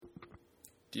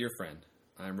Dear friend,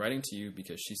 I am writing to you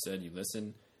because she said you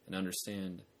listen and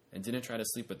understand and didn't try to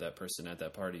sleep with that person at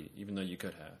that party, even though you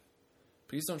could have.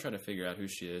 Please don't try to figure out who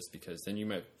she is, because then you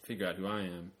might figure out who I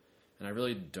am, and I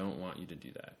really don't want you to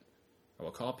do that. I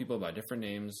will call people by different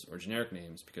names or generic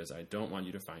names because I don't want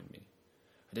you to find me.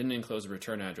 I didn't enclose a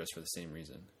return address for the same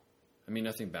reason. I mean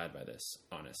nothing bad by this,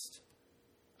 honest.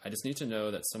 I just need to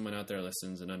know that someone out there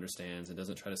listens and understands and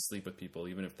doesn't try to sleep with people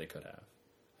even if they could have.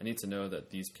 I need to know that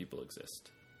these people exist.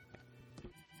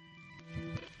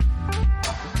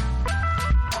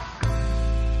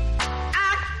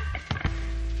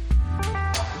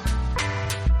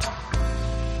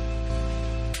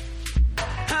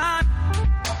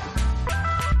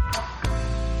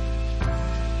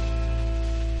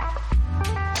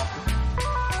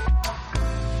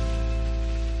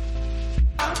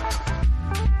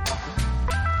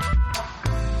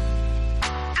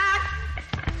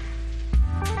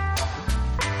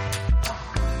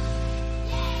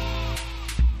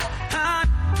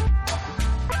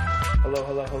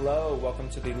 Hello. Welcome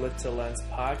to the Lift to Lens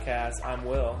podcast. I'm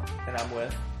Will, and I'm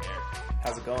with Eric.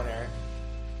 How's it going, Eric?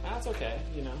 That's okay,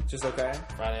 you know. Just okay?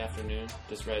 Friday afternoon,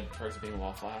 just read Perks of Being a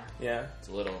Wallflower. Yeah. It's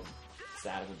a little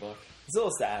sad of a book. It's a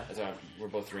little sad. That's why we're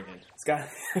both drinking. It's got.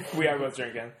 We are both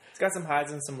drinking. It's got some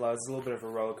highs and some lows. It's a little bit of a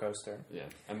roller coaster. Yeah,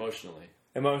 emotionally.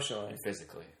 Emotionally. And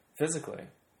physically. Physically.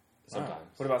 Sometimes. Wow.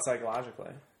 What about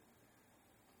psychologically?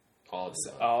 All of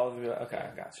it. All of you. Okay,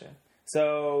 I gotcha.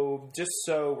 So, just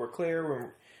so we're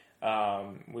clear,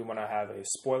 we want to have a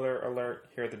spoiler alert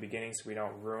here at the beginning so we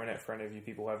don't ruin it for any of you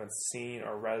people who haven't seen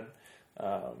or read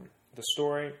the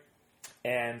story.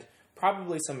 And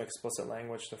probably some explicit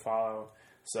language to follow.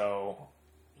 So,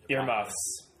 earmuffs.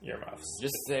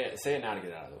 Just say it now to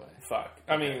get it out of the way. Fuck.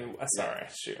 I mean, sorry.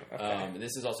 Shoot. Okay.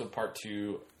 This is also part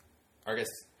 2, or I guess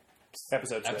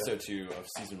Episode 2 of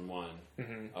season 1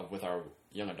 with our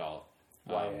young adult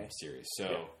YA series.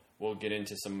 So we'll get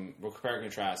into we'll compare and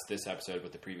contrast this episode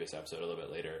with the previous episode a little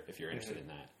bit later if you're interested in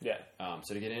that. Yeah.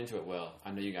 So to get into it, Will, I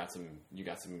know you got some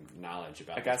knowledge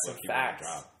about. I got some facts.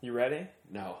 You ready?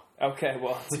 No. Okay.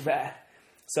 Well, too bad.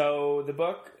 So the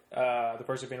book, The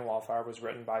Perks of Being a Wallflower, was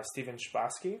written by Steven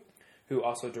Chbosky, who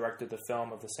also directed the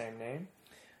film of the same name.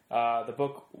 The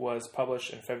book was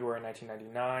published in February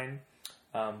 1999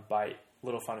 by,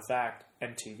 little fun fact,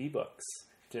 MTV Books.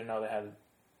 Didn't know they had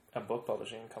a book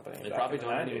publishing company. They probably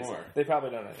don't anymore. They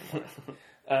probably don't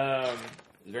anymore.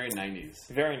 Very 90s.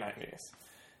 Very 90s.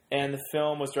 And the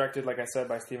film was directed, like I said,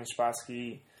 by Steven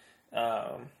Chbosky,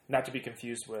 not to be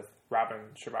confused with Robin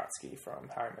Scherbatsky from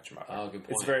How I Met Your Mother. Oh, good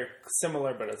point. It's very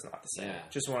similar, but it's not the same. Yeah.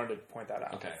 Just wanted to point that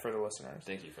out for the listeners.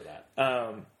 Thank you for that.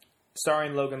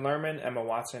 Starring Logan Lerman, Emma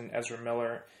Watson, Ezra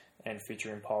Miller, and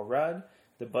featuring Paul Rudd.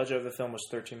 The budget of the film was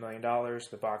 $13 million.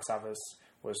 The box office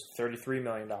was $33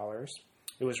 million.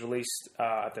 It was released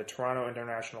at the Toronto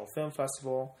International Film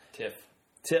Festival.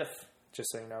 TIFF,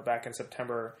 just so you know, back in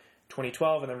September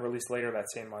 2012, and then released later that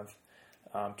same month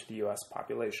to the U.S.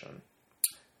 population.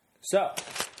 So,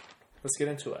 let's get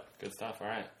into it. Good stuff. All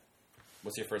right.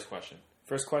 What's your first question?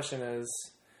 First question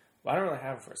is... Well, I don't really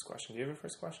have a first question. Do you have a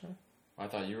first question? Well, I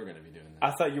thought you were going to be doing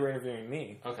that. I thought you were interviewing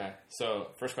me. Okay. So,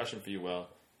 first question for you, Will.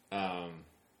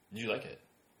 Did you like it?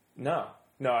 No,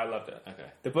 I loved it. Okay.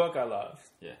 The book I loved.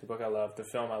 Yeah. The book I loved. The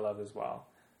film I loved as well.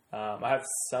 I have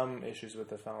some issues with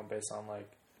the film based on like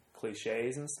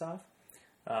cliches and stuff.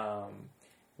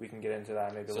 We can get into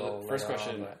that maybe a little later. First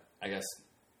question, I guess,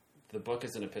 the book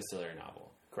is an epistolary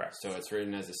novel. Correct. So it's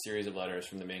written as a series of letters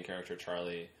from the main character,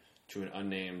 Charlie, to an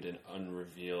unnamed and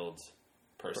unrevealed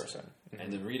person. Mm-hmm.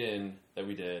 And the read-in that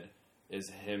we did is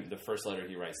him, the first letter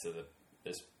he writes to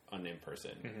this unnamed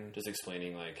person, just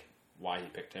explaining like why he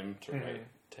picked him to write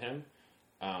to him.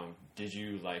 Did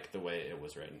you like the way it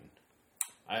was written?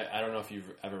 I don't know if you've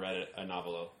ever read a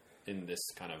novel in this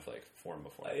kind of like form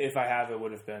before. If I have, it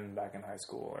would have been back in high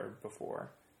school or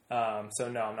before. So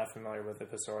no, I'm not familiar with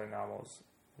epistolary novels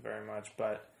very much,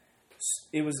 but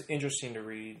it was interesting to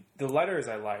read. The letters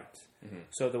I liked.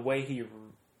 So the way he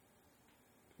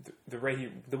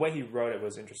wrote it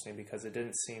was interesting because it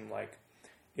didn't seem like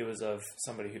it was of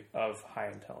somebody of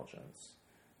high intelligence.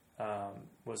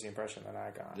 Was the impression that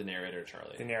I got. The narrator,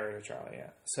 Charlie, yeah.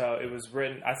 So it was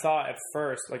written, I thought at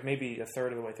first, like maybe a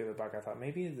third of the way through the book, I thought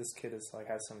maybe this kid is like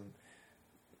has some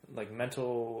like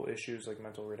mental issues, like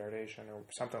mental retardation or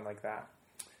something like that.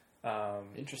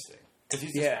 Interesting. Because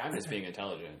he's described as being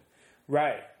intelligent.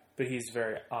 Right. But he's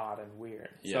very odd and weird.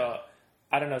 Yeah. So,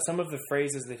 I don't know, some of the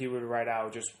phrases that he would write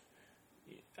out just...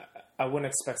 I wouldn't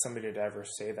expect somebody to ever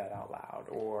say that out loud,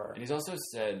 or... And he's also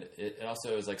said... It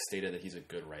also is, like, stated that he's a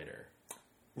good writer.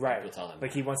 Right. People tell him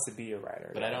like, he wants to be a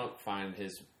writer. But I don't find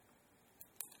his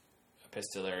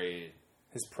epistolary.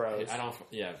 His prose. I don't.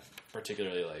 Yeah,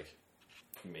 particularly like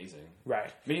amazing. Right.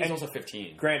 I mean, he's And also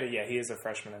 15. Granted, yeah, he is a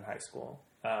freshman in high school.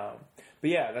 But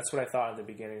yeah, that's what I thought at the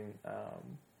beginning.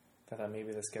 I thought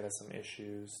maybe this kid has some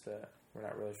issues that we're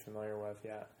not really familiar with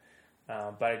yet.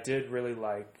 But I did really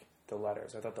like the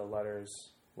letters. I thought the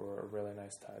letters were a really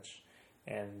nice touch.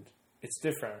 And it's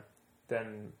different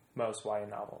than most YA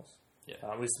novels. Yeah.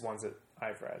 At least the ones that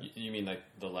I've read. You mean like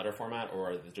the letter format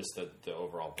or just the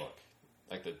overall book?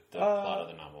 Like the plot of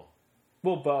the novel?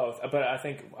 Well, both. But I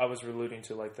think I was alluding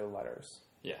to like the letters.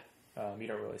 Yeah. You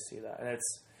don't really see that. And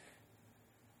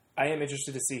I am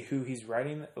interested to see who he's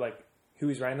writing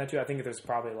that to. I think there's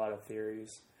probably a lot of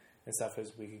theories and stuff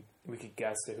as we could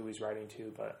guess to who he's writing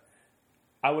to, but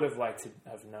I would have liked to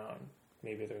have known.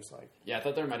 Maybe there's like... Yeah, I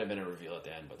thought there might have been a reveal at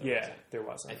the end, but there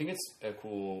wasn't. I think it's a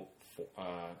cool,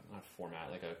 not format,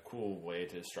 like a cool way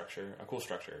to structure, a cool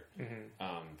structure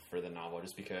for the novel,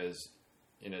 just because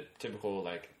in a typical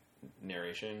like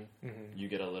narration, you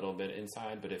get a little bit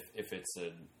inside, but if it's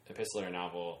an epistolary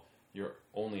novel, you're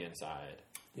only inside.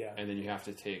 Yeah. And then you have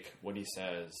to take what he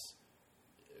says.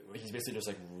 He's basically just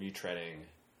like retreading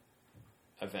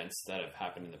events that have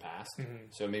happened in the past.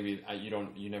 So maybe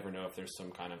you never know if there's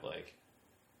some kind of like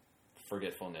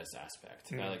forgetfulness aspect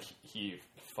that like he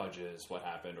fudges what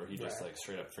happened, or he just like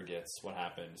straight up forgets what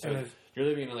happened. So you're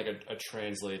living in like a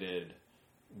translated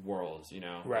world, you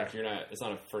know? Right. Like it's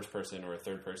not a first person or a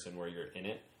third person where you're in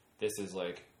it. This is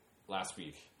like last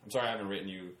week. I'm sorry I haven't written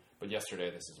you, but yesterday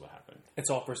this is what happened. It's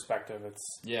all perspective.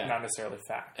 It's not necessarily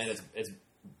fact. And it's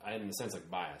in a sense like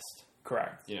biased.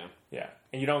 Correct. You know? Yeah.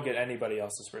 And you don't get anybody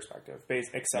else's perspective,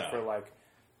 except for like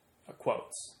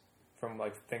quotes from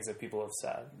like things that people have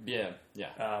said. Yeah,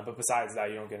 yeah. But besides that,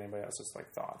 you don't get anybody else's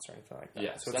like thoughts or anything like that.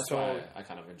 Yeah, so that's why I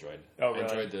kind of enjoyed. Oh, really?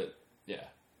 I enjoyed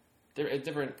they're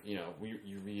different. You know,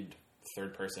 you read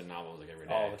third person novels like every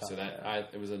day, all the time, so that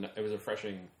it was a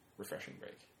refreshing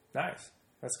break. Nice,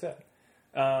 that's good.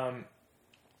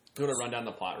 Go to run down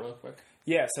the plot real quick.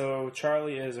 Yeah, so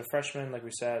Charlie is a freshman, like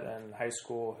we said, in high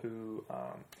school who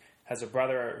has a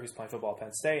brother who's playing football at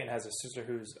Penn State and has a sister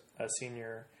who's a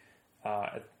senior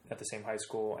at the same high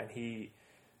school. And he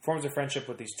forms a friendship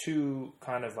with these two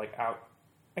kind of like I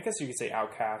guess you could say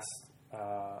outcast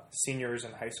seniors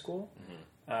in high school.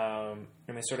 And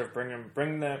they sort of bring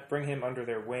him under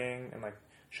their wing and like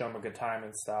show him a good time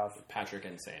and stuff. Patrick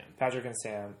and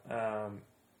Sam.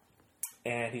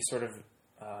 And he's sort of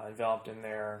enveloped in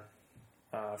their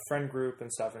friend group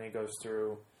and stuff, and he goes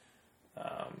through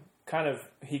kind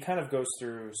of goes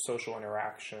through social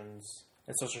interactions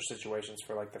and social situations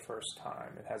for like the first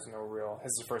time. It has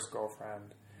his first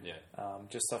girlfriend. Yeah.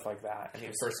 Just stuff like that. And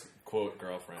his first quote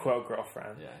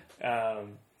girlfriend. Yeah.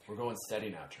 We're going steady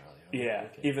now, Charlie. Yeah.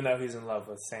 Okay. Even though he's in love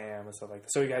with Sam and stuff like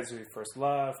that. So he has his first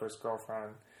love, first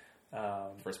girlfriend.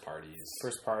 First parties.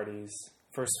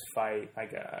 First fight,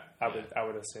 I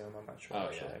would assume. I'm not sure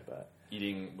actually, but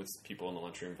eating with people in the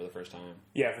lunchroom for the first time.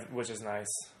 Yeah, which is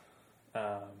nice.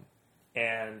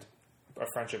 And a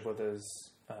friendship with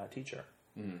his teacher.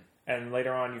 Mm-hmm. And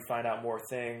later on, you find out more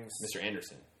things. Mr.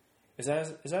 Anderson. Is that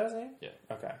his name? Yeah.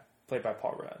 Okay. Played by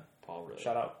Paul Rudd.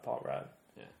 Shout out Paul Rudd.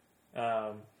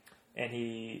 Yeah. And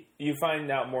you find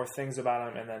out more things about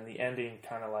him, and then the ending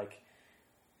kind of like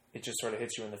it just sort of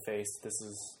hits you in the face. This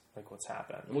is like what's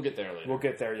happened. We'll get there later. We'll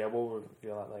get there. Yeah, we'll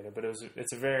reveal that later. But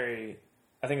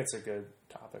I think it's a good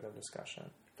topic of discussion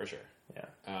for sure.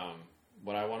 Yeah.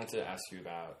 What I wanted to ask you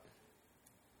about,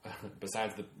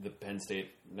 besides the Penn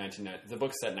State the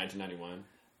book's set in 1991.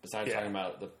 Besides talking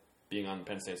about being on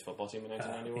Penn State's football team in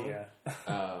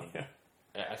 1991,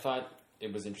 I thought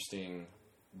it was interesting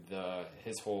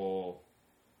his whole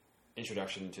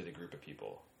introduction to the group of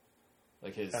people,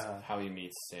 like how he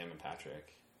meets Sam and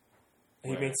Patrick.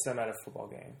 He meets them at a football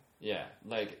game. Yeah,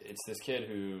 like it's this kid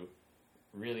who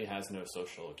really has no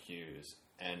social cues,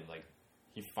 and like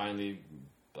he finally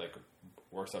like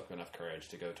works up enough courage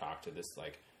to go talk to this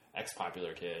like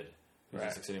ex-popular kid who's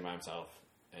just like, sitting by himself,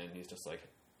 and he's just like,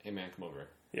 "Hey man, come over."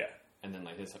 Yeah, and then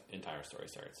like his entire story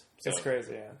starts. So, it's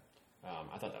crazy. Yeah.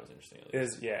 I thought that was interesting.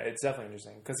 It's definitely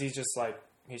interesting because he's just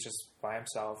by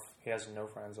himself. He has no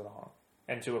friends at all,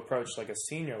 and to approach like a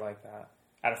senior like that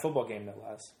at a football game, no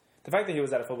less. The fact that he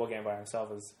was at a football game by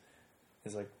himself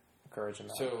is like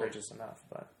courageous enough.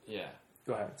 But yeah,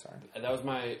 go ahead. Sorry, that was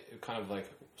my kind of like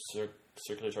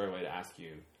circulatory way to ask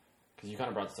you, because you kind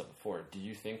of brought this up before. Do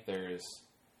you think there's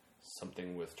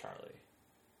something with Charlie,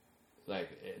 like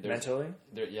mentally?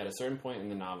 At a certain point in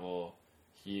the novel,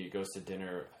 he goes to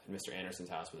dinner at Mr. Anderson's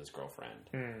house with his girlfriend.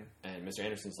 And Mr.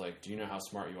 Anderson's like, "Do you know how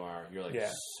smart you are? You're like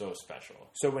so special."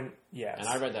 So and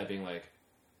I read that being like,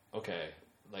 okay,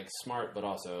 like smart, but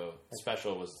also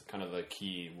special was kind of the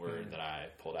key word that I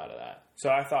pulled out of that. So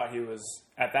I thought he was,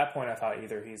 at that point, I thought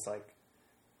either he's like,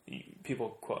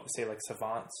 people say like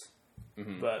savants,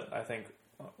 but I think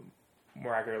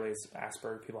more accurately it's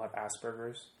Asperger. People have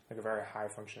Asperger's, like a very high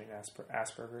functioning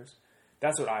Asperger's.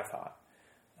 That's what I thought.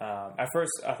 At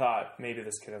first, I thought maybe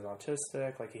this kid is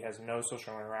autistic, like he has no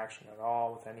social interaction at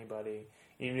all with anybody.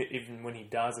 Even when he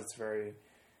does,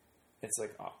 it's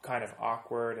like kind of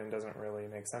awkward and doesn't really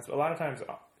make sense. But a lot of times,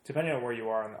 depending on where you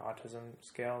are on the autism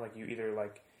scale, like you either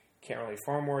like can't really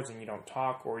form words and you don't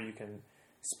talk, or you can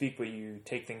speak but you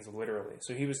take things literally.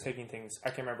 So he was taking things, I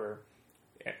can't remember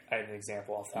I had an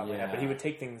example off the top of my head, but he would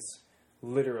take things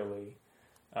literally,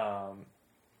 and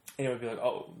it would be like,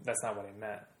 oh, that's not what I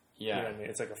meant. Yeah. You know what I mean?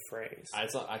 It's like a phrase.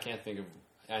 I can't think of,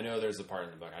 I know there's a part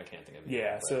in the book, I can't think of it.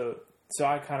 Yeah, so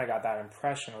I kind of got that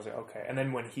impression. I was like, okay. And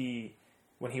then when he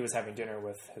was having dinner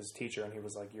with his teacher and he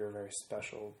was like, you're a very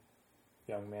special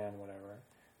young man, whatever,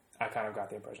 I kind of got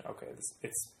the impression, okay,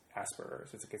 it's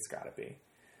Asperger's. It's got to be.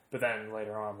 But then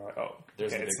later on, we're like, oh,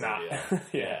 there's okay, a big it's not.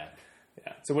 yeah.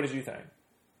 Yeah. So what did you think?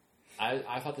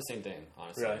 I thought the same thing,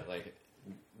 honestly. Really? Like,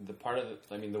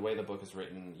 the way the book is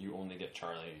written, you only get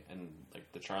Charlie, and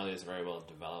like the Charlie is very well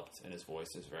developed, and his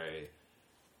voice is very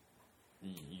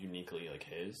uniquely like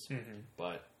his,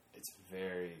 but it's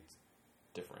very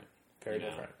different. Very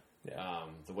different. Yeah.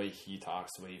 The way he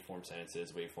talks, the way he forms sentences,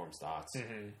 the way he forms thoughts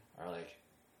are like,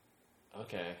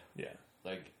 okay, yeah,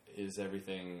 like is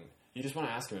everything? You just want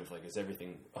to ask him if like is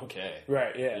everything okay?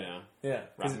 Right. Yeah. You know. Yeah.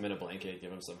 Wrap him in a blanket,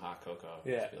 give him some hot cocoa.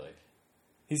 Yeah. Just be like,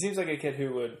 he seems like a kid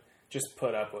who would just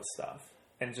put up with stuff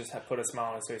and just put a smile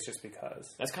on his face just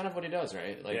because. That's kind of what he does,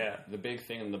 right? Like the big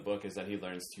thing in the book is that he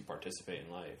learns to participate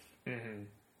in life. Mm-hmm.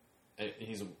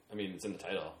 It's in the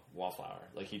title, Wallflower.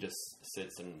 Like he just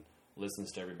sits and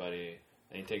listens to everybody,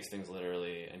 and he takes things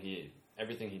literally, and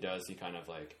everything he does, he kind of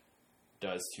like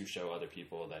does to show other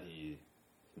people that he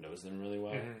knows them really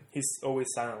well. Mm-hmm. He's always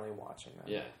silently watching them.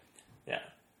 Yeah. Yeah.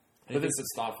 And he thinks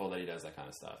it's thoughtful that he does that kind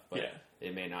of stuff, but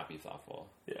it may not be thoughtful.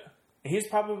 Yeah. He's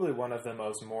probably one of the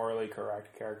most morally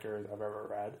correct characters I've ever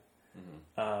read,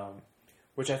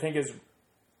 which I think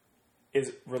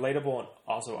is relatable and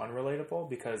also unrelatable,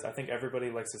 because I think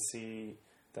everybody likes to see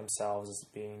themselves as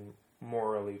being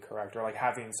morally correct or like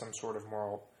having some sort of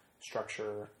moral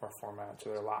structure or format to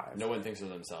their lives. No one thinks of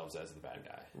themselves as the bad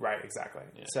guy. Right, exactly.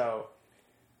 Yeah. So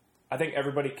I think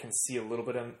everybody can see a little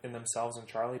bit in themselves in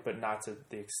Charlie, but not to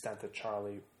the extent that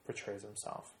Charlie portrays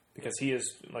himself. Because he is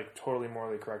like totally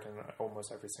morally correct in almost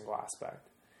every single aspect.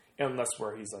 Unless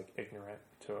where he's like ignorant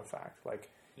to a fact. Like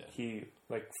he,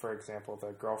 like for example,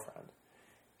 the girlfriend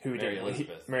who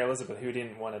Mary Elizabeth, who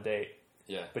didn't want to date.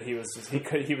 Yeah. But he was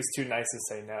too nice to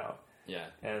say no. Yeah.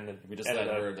 And we just let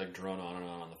her like drone on and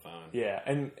on the phone. Yeah.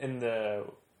 And the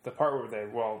part where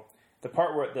the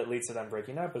part that leads to them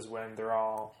breaking up is when they're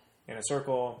all in a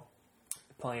circle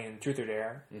playing Truth or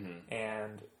Dare,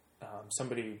 and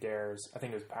somebody dares, I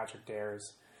think it was Patrick,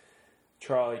 dares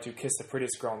Charlie to kiss the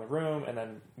prettiest girl in the room, and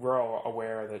then we're all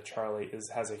aware that Charlie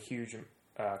has a huge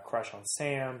crush on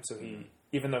Sam, so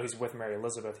even though he's with Mary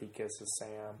Elizabeth, he kisses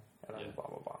Sam, and then blah,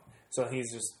 blah, blah. So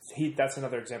that's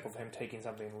another example of him taking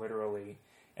something literally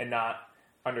and not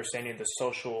understanding the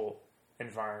social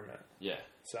environment. Yeah.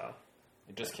 So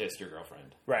just kiss your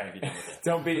girlfriend. Right.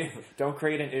 Don't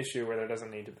create an issue where there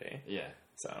doesn't need to be. Yeah.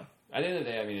 So at the end of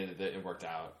the day, I mean, it worked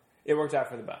out. It worked out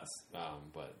for the best.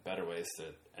 But better ways to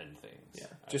end things. Yeah.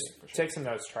 Just take some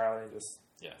notes, Charlie. Just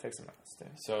take some notes. Too.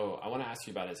 So I want to ask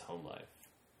you about his home life.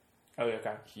 Oh, yeah,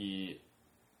 okay. He's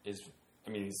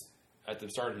at the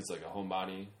start, he's like a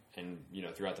homebody, and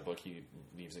throughout the book, he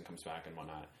leaves and comes back and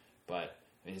whatnot. But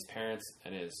his parents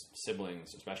and his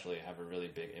siblings, especially, have a really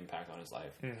big impact on his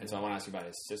life. Mm-hmm. And so I want to ask you about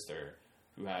his sister,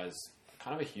 who has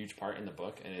kind of a huge part in the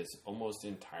book and is almost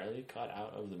entirely cut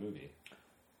out of the movie.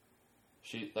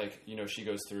 She, she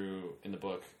goes through, in the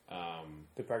book...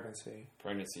 the pregnancy.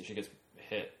 She gets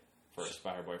hit first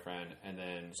by her boyfriend, and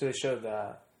then... So they showed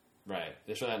that. Right.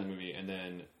 They show that in the movie, and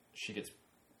then she gets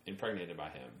impregnated by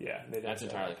him. Yeah. That's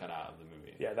entirely cut out of the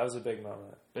movie. Yeah, that was a big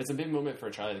moment. But it's a big moment for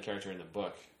Charlie, the character in the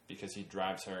book, because he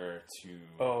drives her to...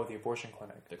 Oh, the abortion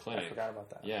clinic. The clinic. I forgot about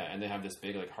that. Yeah, and they have this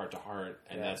big, heart-to-heart,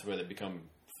 and that's where they become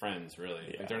friends,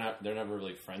 really. Yeah. They're never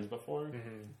really friends before,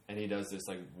 and he does this,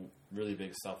 really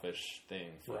big selfish thing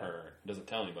for her. He doesn't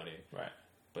tell anybody. Right.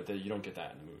 But you don't get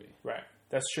that in the movie. Right.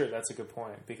 That's true. That's a good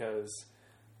point, because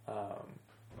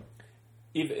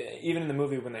even in the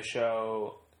movie when they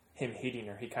show him hitting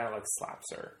her, he kind of,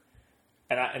 slaps her.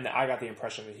 And I got the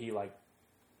impression that he,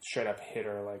 straight up hit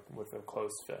her, with a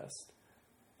closed fist.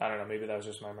 I don't know. Maybe that was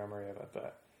just my memory of it,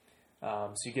 but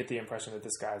So you get the impression that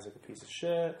this guy's like a piece of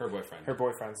shit. Her boyfriend. Her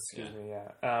boyfriend, excuse me,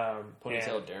 yeah.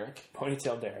 Ponytail Derek?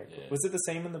 Ponytail Derek. Yeah. Was it the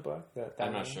same in the book?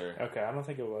 I'm not sure. Okay, I don't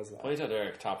think it was that. Ponytail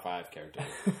Derek, top 5 character.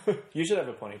 You should have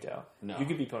a ponytail. No. You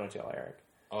could be Ponytail Eric.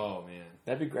 Oh, man.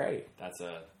 That'd be great.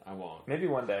 I won't. Maybe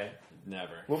one day.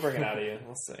 Never. We'll bring it out of you.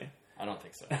 We'll see. I don't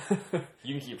think so.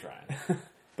 You can keep trying.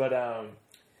 But,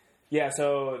 yeah,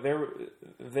 so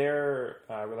their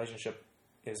relationship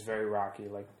is very rocky.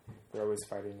 Like, they're always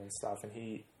fighting and stuff.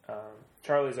 And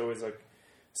Charlie's always, like,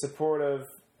 supportive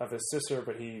of his sister,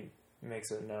 but he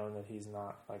makes it known that he's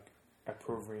not, like,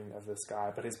 approving of this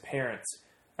guy. But his parents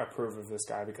approve of this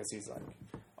guy because he's, like,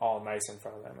 all nice in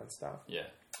front of them and stuff. Yeah.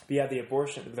 But yeah,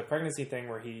 the pregnancy thing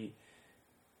where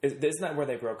isn't that where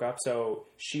they broke up? So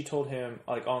she told him,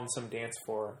 like, on some dance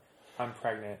floor, I'm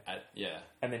pregnant. Yeah.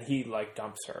 And then he, like,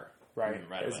 dumps her, right?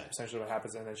 Right away. Essentially what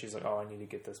happens. And then she's like, oh, I need to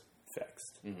get this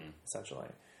fixed, essentially.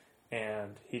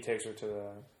 And he takes her to the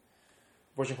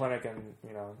abortion clinic and,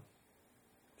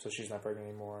 so she's not pregnant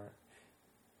anymore.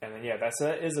 And then, yeah, that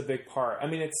is a big part. I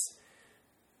mean, it's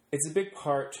a big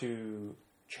part to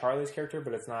Charlie's character,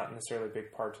 but it's not necessarily a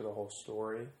big part to the whole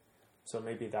story. So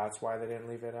maybe that's why they didn't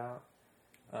leave it out.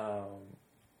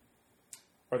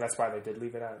 Or that's why they did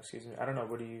leave it out, excuse me. I don't know.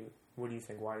 What do you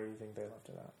think? Why do you think they left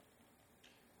it out?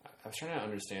 I was trying to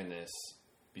understand this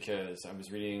because I was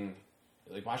reading,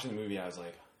 like, watching the movie, I was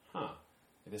like,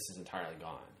 this is entirely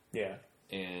gone. Yeah.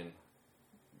 And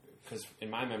because in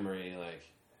my memory, like,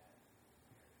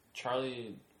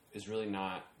 Charlie is really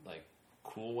not, like,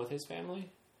 cool with his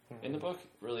family in the book.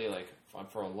 Really, like,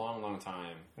 for a long, long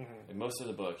time. And most of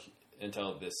the book,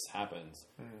 until this happens,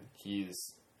 he's,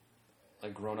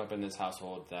 like, grown up in this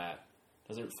household that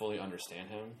doesn't fully understand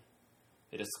him.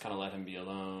 They just kind of let him be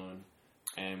alone.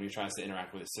 And when he tries to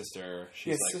interact with his sister,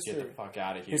 she's like, get the fuck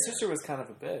out of here. His sister was kind of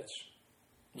a bitch.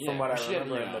 From what I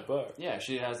remember in the book. Yeah,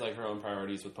 she has, like, her own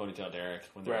priorities with Ponytail Derek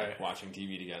when they're like, watching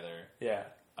TV together. Yeah.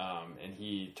 And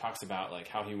he talks about, like,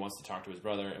 how he wants to talk to his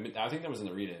brother. I mean, I think that was in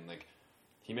the read-in. Like,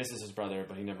 he misses his brother,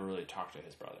 but he never really talked to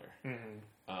his brother.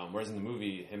 Whereas in the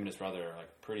movie, him and his brother are,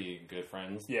 like, pretty good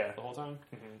friends the whole time.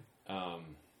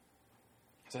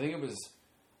 So I think it was...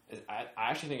 I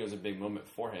actually think it was a big moment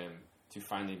for him to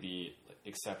finally be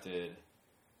accepted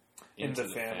into the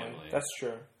family. That's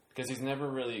true. Because he's never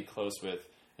really close with...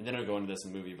 And then I'll go into this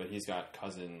in the movie, but he's got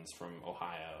cousins from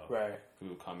Ohio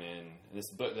who come in. And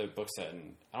the book's set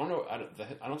in... I don't know...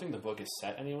 I don't think the book is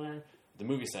set anywhere. The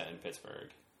movie's set in Pittsburgh.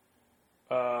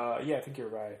 Yeah, I think you're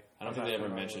right. I don't think they ever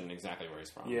mentioned exactly where he's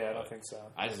from. Yeah, I don't think so.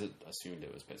 I just assumed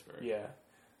it was Pittsburgh. Yeah.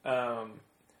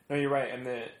 No, you're right.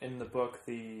 In the book,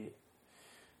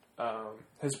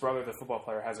 his brother, the football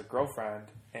player, has a girlfriend,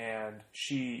 and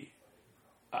she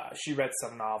read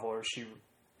some novel, or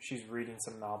she's reading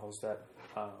some novels that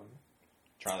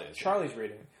Charlie's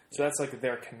reading. So that's like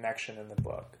their connection in the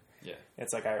book. Yeah.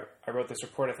 It's like I wrote this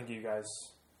report. I think you guys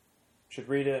should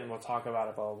read it, and we'll talk about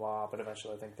it. Blah blah blah. But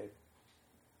eventually, I think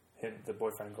the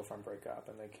boyfriend and girlfriend break up,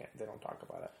 and they don't talk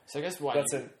about it. So I guess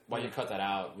why you cut that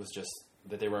out was just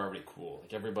that they were already cool.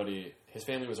 Like, everybody, his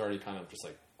family was already kind of just,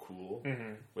 like, cool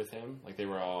with him. Like, they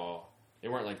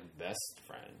weren't like best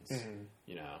friends,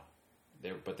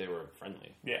 but they were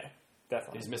friendly. Yeah,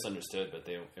 definitely. He's misunderstood, but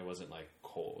it wasn't, like,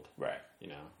 cold. Right.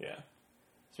 Yeah.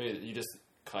 So you just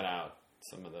cut out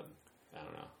some of the, I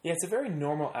don't know. Yeah, it's a very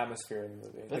normal atmosphere in the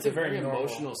movie. That's a very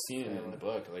emotional scene in the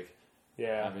book. Like,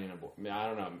 yeah. I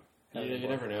don't know. You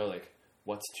never know, like,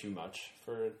 what's too much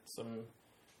for some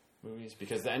movies.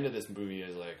 Because the end of this movie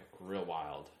is, like, real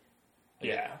wild.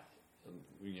 Like,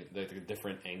 the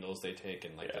different angles they take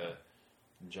and, like, the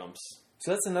jumps.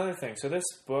 So that's another thing. So this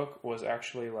book was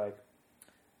actually, like,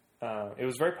 it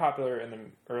was very popular in the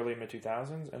early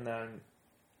mid-2000s, and then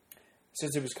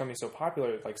since it was becoming so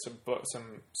popular, like,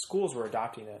 some schools were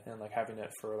adopting it and, like, having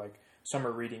it for, like,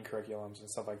 summer reading curriculums and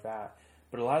stuff like that.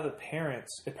 But a lot of the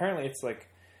parents, apparently it's, like,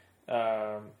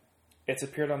 it's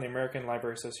appeared on the American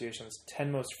Library Association's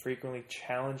 10 most frequently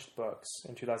challenged books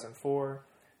in 2004,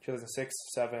 2006,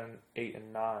 7, 8,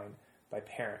 and 9 by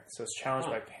parents. So it's challenged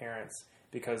by parents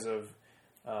because of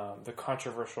the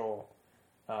controversial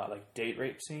like date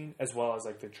rape scene, as well as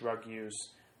like the drug use,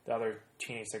 the other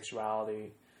teenage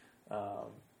sexuality,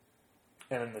 and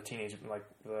then the teenage, like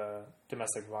the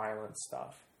domestic violence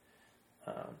stuff.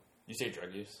 You say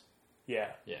drug use?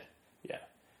 Yeah. Yeah. Yeah.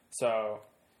 So...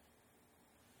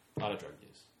 a lot of drug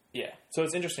use. Yeah. So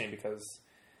it's interesting because...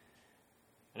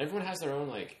 And everyone has their own,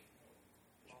 like,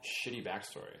 shitty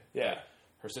backstory. Yeah. Like,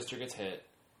 her sister gets hit.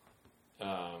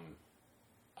 I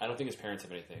don't think his parents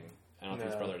have anything. I don't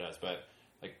think his brother does. But,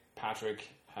 like, Patrick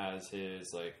has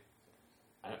his, like,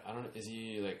 I don't know. Is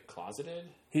he like closeted?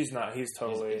 He's not. He's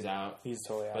totally. He's out. He's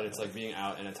totally out. But it's like being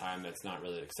out in a time that's not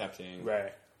really accepting.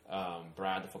 Right.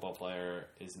 Brad, the football player,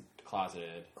 is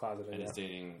closeted. Closeted. And is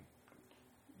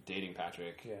dating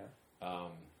Patrick. Yeah.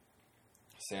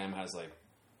 Sam has like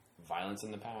violence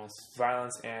in the past.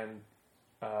 Violence and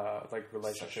like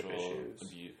relationship Sexual issues.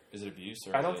 Abuse. Is it abuse?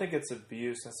 Or I don't think it's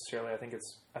abuse necessarily. I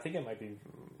think it might be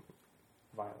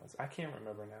violence. I can't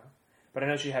remember now. But I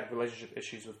know she had relationship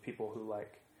issues with people who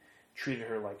like treated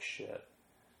her like shit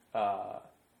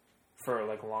for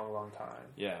like a long, long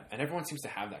time. Yeah, and everyone seems to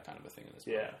have that kind of a thing in this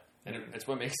book. Yeah, and it's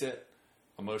what makes it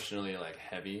emotionally like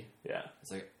heavy. Yeah,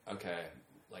 it's like okay,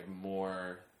 like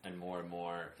more and more and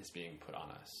more is being put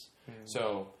on us.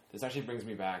 So this actually brings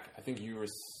me back. I think you were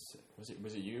was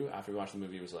it you after we watched the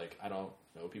movie was like I don't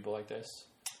know people like this.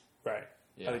 Right.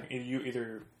 Yeah. I think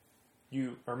either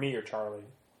you or me or Charlie.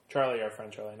 Charlie, our friend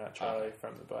Charlie, not Charlie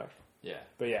from the book. Yeah.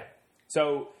 But yeah.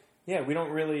 So, yeah, we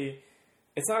don't really...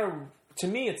 To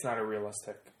me, it's not a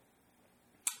realistic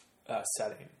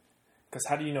setting. Because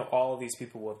how do you know all of these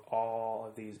people with all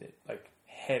of these, like,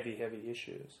 heavy, heavy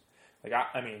issues? Like,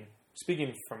 I mean,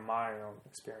 speaking from my own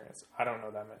experience, I don't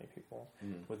know that many people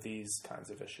with these kinds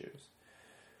of issues.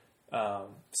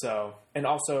 And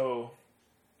also,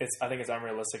 I think it's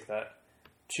unrealistic that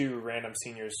 2 random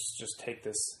seniors just take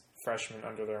this freshman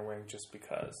under their wing just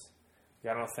because.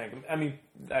 I don't think. I mean,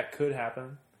 that could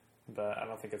happen, but I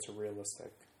don't think it's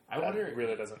realistic. I wonder. It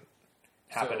really doesn't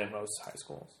happen in most high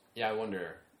schools. Yeah, I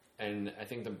wonder, and I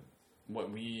think what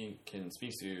we can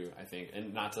speak to, I think,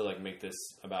 and not to like make this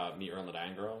about Meet Earl and the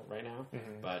Dying Girl right now,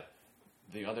 but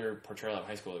the other portrayal of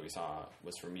high school that we saw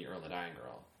was for Meet Earl and the Dying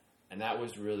Girl, and that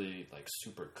was really like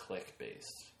super clique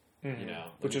based. You know,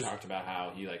 which we talked about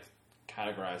how he like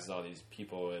categorizes all these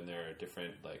people in their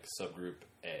different like subgroup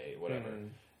A, whatever.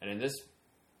 And in this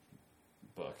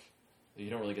book, you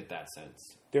don't really get that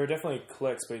sense. There are definitely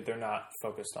cliques, but they're not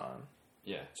focused on.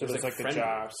 Yeah. So there's like the jobs.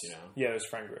 Groups, you know? Yeah, there's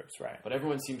friend groups, right. But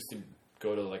everyone seems to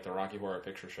go to like the Rocky Horror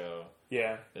Picture Show.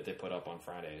 Yeah. That they put up on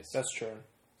Fridays. That's true.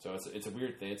 So it's a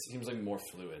weird thing. It seems like more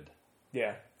fluid.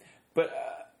 Yeah. But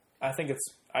I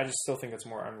just still think it's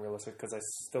more unrealistic because I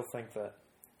still think that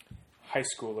high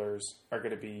schoolers are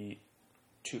going to be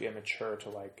too immature to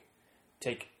like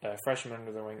take a freshman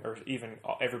under their wing, or even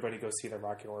everybody go see the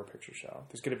Rocky Horror Picture Show.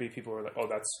 There's going to be people who are like, "Oh,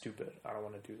 that's stupid. I don't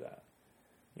want to do that."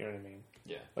 You know what I mean?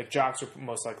 Yeah. Like jocks would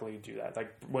most likely do that.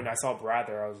 Like when I saw Brad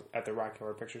there, I was at the Rocky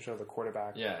Horror Picture Show, the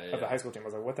quarterback of the high school team. I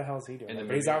was like, "What the hell is he doing?"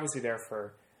 But he's obviously there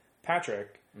for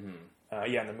Patrick. In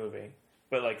the movie,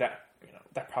 but like that. You know,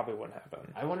 that probably wouldn't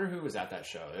happen. I wonder who was at that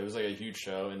show. It was like a huge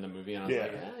show in the movie, and I was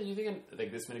like, you think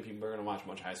like this many people are going to watch a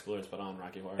bunch of high schoolers put on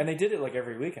Rocky Horror? And they did it like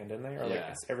every weekend, didn't they? Or like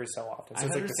every so often. So I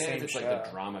it's like understand the same if it's show. like the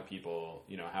drama people,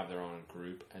 you know, have their own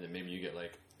group, and then maybe you get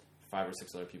like 5 or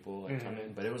 6 other people like come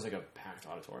in, but it was like a packed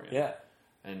auditorium. Yeah.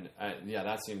 And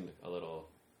that seemed a little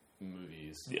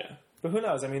movies. Yeah. But who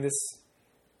knows? I mean,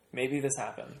 maybe this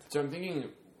happened. So I'm thinking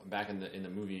back in the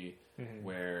movie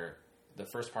where the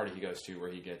first party he goes to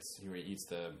where he eats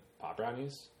the pop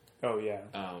brownies. Oh yeah.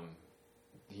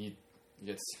 He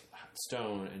gets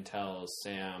stoned and tells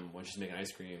Sam when she's making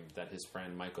ice cream that his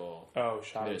friend Michael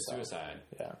committed suicide.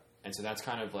 Yeah. And so that's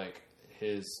kind of like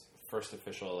his first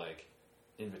official like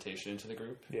invitation into the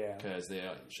group. Yeah. Because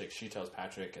she tells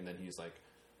Patrick, and then he's like,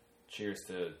 "Cheers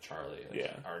to Charlie,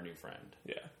 like, our new friend."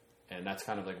 Yeah. And that's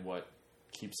kind of like what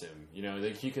keeps him. You know,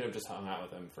 like he could have just hung out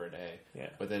with him for a day. Yeah.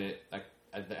 But then it like.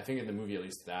 I think in the movie, at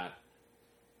least, that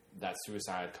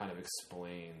suicide kind of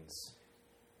explains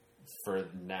for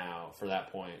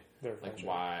that point, like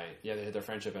why, their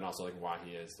friendship, and also like why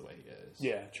he is the way he is.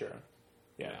 Yeah, true.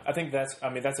 Yeah, I think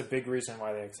that's a big reason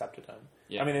why they accepted him.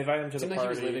 Yeah. I mean, they invited him to the party.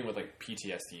 Like he was living with like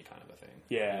PTSD kind of a thing.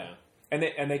 Yeah, you know?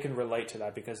 and they can relate to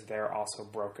that because they're also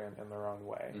broken in their own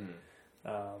way.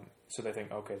 So they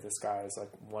think, okay, this guy is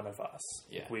like one of us.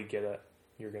 Yeah. If we get it,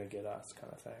 you're going to get us,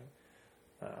 kind of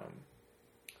thing.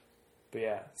 But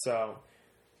yeah, so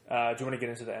do you want to get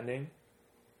into the ending?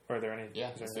 Or are there any?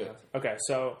 Yeah, let's do it. Okay,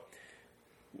 so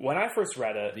when I first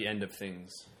read it... The end of things.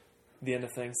 The end of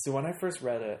things. So when I first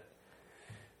read it,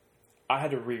 I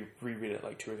had to reread it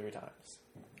like 2 or 3 times.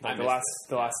 Like the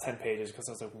last 10 pages, because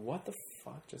I was like, what the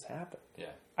fuck just happened?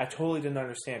 Yeah. I totally didn't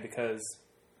understand, because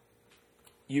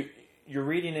you're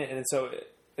reading it, and so...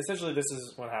 Essentially, this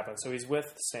is what happens. So he's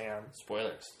with Sam.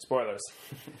 Spoilers.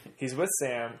 He's with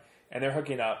Sam, and they're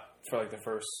hooking up for like the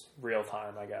first real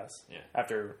time, I guess. Yeah.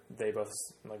 After they both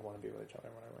like want to be with each other,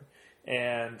 whatever.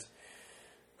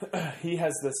 And he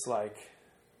has this like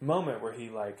moment where he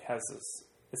like has this.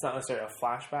 It's not necessarily a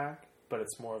flashback, but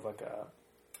it's more of like a.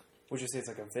 Would you say it's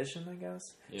like a vision? I guess.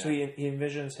 Yeah. So he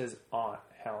envisions his aunt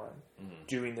Helen,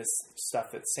 doing this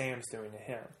stuff that Sam's doing to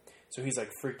him. So he's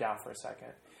like freaked out for a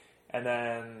second. And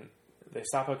then they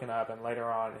stop hooking up, and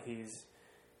later on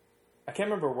I can't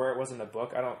remember where it was in the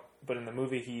book. But in the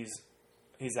movie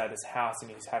he's at his house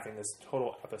and he's having this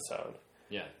total episode.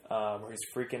 Yeah. Where he's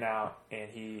freaking out, and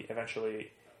he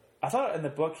eventually, I thought in the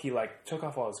book he like took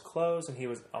off all his clothes and he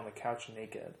was on the couch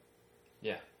naked.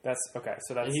 Yeah. That's okay.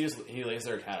 So that's he lays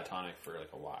there catatonic for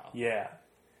like a while. Yeah.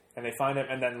 And they find him,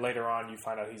 and then later on you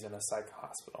find out he's in a psych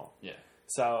hospital. Yeah.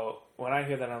 So when I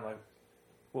hear that, I'm like,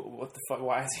 what the fuck?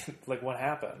 Why is he, like, what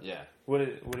happened? Yeah. What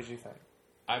did you think?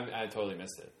 I totally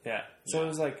missed it. Yeah. So it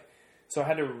was like,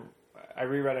 I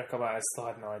reread it a couple. I still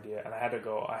had no idea, and I had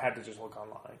to just look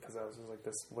online because I was just like,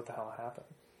 this, what the hell happened?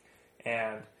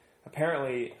 And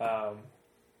apparently,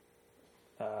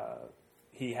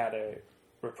 he had a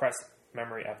repressed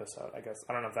memory episode. I guess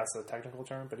I don't know if that's the technical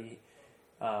term, but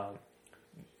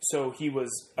so he was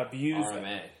abused.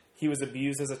 RMA. He was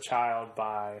abused as a child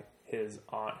by his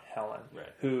aunt Helen, right,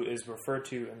 who is referred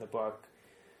to in the book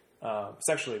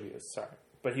sexually abused. Sorry,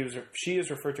 but she is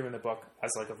referred to in the book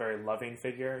as like a very loving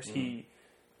figure. Mm-hmm.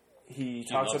 He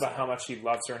talks about how much he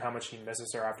loves her and how much he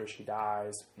misses her after she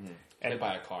dies. Mm-hmm. And hit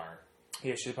by a car.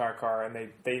 Yeah, she's hit by a car, and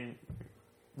they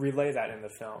relay that in the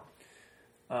film.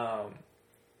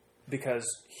 Because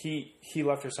he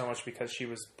loved her so much because she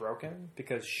was broken,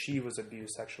 because she was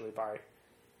abused sexually by,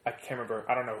 I can't remember,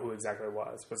 I don't know who exactly it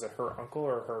was. Was it her uncle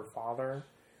or her father?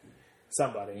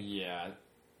 Somebody. Yeah.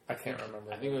 I can't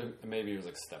remember. I think maybe it was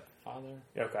like stepfather.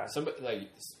 Okay.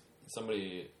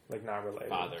 Somebody like not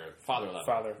related. Father level.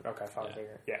 Father, okay, father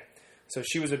figure. Yeah. So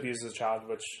she was abused as a child,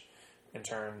 which in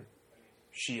turn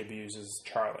she abuses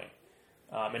Charlie.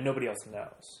 And nobody else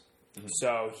knows. Mm-hmm.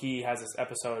 So he has this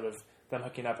episode of them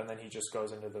hooking up, and then he just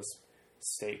goes into this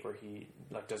state where he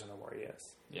like doesn't know where he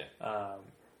is. Yeah.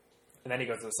 And then he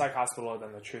goes to the psych hospital, and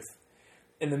then the truth.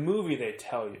 In the movie, they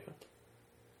tell you.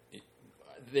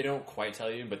 They don't quite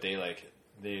tell you, but they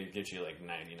get you like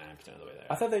 99% of the way there.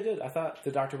 I thought they did. I thought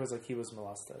the doctor was like he was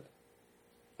molested.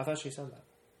 I thought she said that.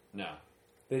 No.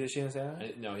 She didn't say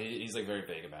that? No, he's like very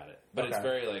vague about it. But it's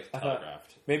very like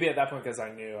telegraphed. Maybe at that point because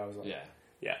I knew, I was like...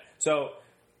 Yeah. So,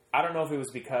 I don't know if it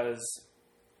was because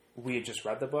we had just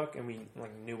read the book and we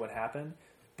like knew what happened,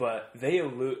 but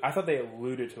I thought they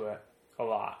alluded to it a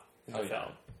lot in the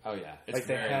film. Oh yeah, it's like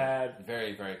they had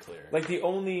very, very clear. Like the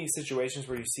only situations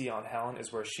where you see Aunt Helen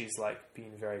is where she's like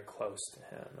being very close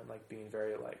to him and like being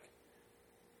very like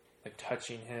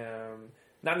touching him,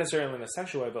 not necessarily in a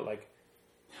sexual way, but like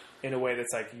in a way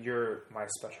that's like, you're my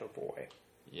special boy.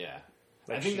 Yeah,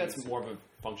 like I think that's more of a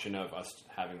function of us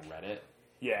having read it.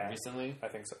 Yeah, recently. I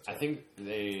think so too. I think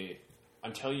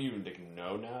until you like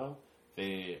know now,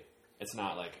 it's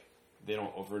not like they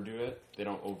don't overdo it. They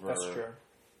don't That's true.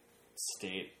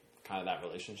 State kind of that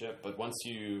relationship, but once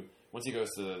he goes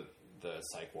to the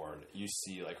psych ward, you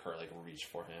see like her like reach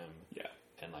for him,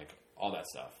 and like all that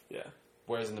stuff. Yeah.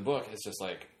 Whereas in the book, it's just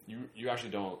like you actually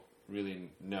don't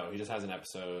really know. He just has an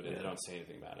episode, and they don't say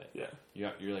anything about it.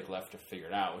 Yeah. You're like left to figure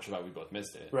it out, which is why we both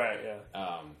missed it. Right.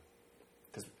 Yeah.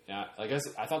 Because I guess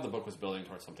I thought the book was building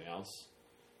towards something else.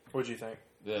 What'd you think?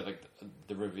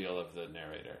 The reveal of the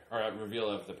narrator, or reveal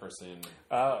of the person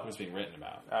who was being written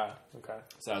about. Okay.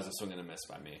 So that was a swing and a miss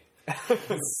by me.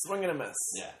 Swing and a miss.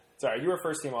 Yeah. Sorry, you were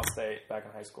first team All-State back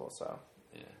in high school, so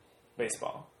yeah.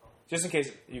 Baseball. Just in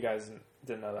case you guys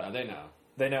didn't know that. No, they know.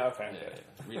 They know. Okay.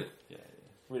 Yeah. Read it. Yeah.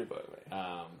 Read a book.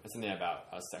 Right? It's in the About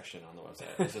Us section on the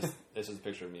website. It's just a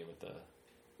picture of me with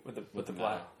the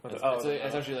black.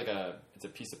 It's actually like it's a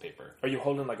piece of paper. Are you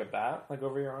holding like a bat like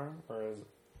over your arm, or is?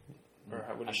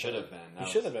 I should have been. You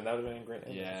should have been. That would have been a great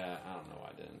image. Yeah, I don't know why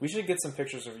I didn't. We should get some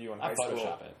pictures of you in high school.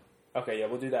 Photoshop it. Okay, yeah,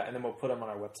 we'll do that, and then we'll put them on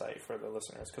our website for the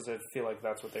listeners, because I feel like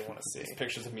that's what they want to see. It's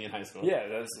pictures of me in high school. Yeah,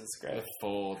 that's great. With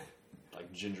full,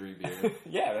 like, gingery beard.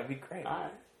 Yeah, that'd be great. All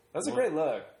right. That's a great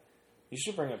look. You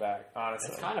should bring it back,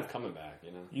 honestly. It's kind of coming back,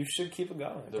 you know? You should keep it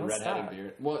going. The red-headed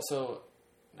beard. Well, so,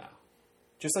 no.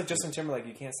 Just like Justin Timberlake,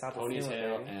 you can't stop the feeling.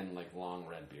 Ponytail and, like, long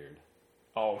red beard.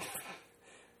 Oh.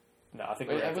 No, I think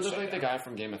it was like the guy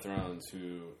from Game of Thrones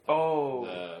who... Oh. I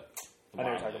know what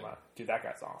you're talking about. Dude, that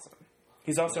guy's awesome.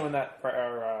 He's also in that...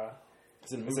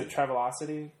 is it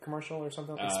Travelocity commercial or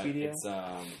something? Expedia? It's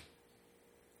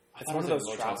one of those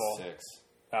travel... 6.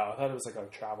 Oh, I thought it was like a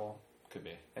travel... Could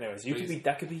be. Anyways,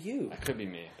 that could be you. That could be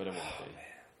me, but it won't be.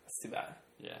 That's too bad.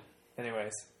 Yeah.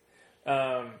 Anyways.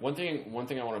 One thing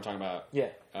I want to talk about... Yeah.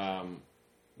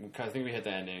 Because I think we hit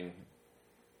the ending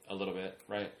a little bit,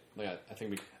 right? Like, I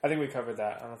think we covered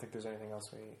that. I don't think there's anything else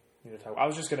we need to talk about. I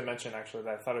was just going to mention, actually,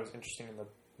 that I thought it was interesting in the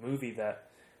movie that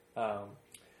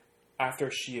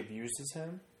after she abuses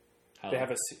him,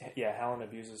 Helen. Helen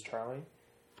abuses Charlie.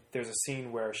 There's a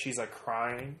scene where she's like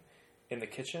crying in the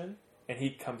kitchen, and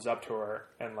he comes up to her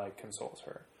and like consoles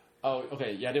her. Oh,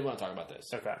 okay. Yeah, I did want to talk about this.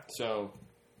 Okay. So,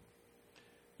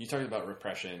 you talked about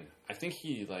repression. I think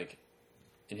he, like,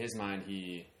 in his mind,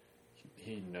 he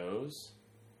knows.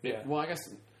 Yeah. Well, I guess,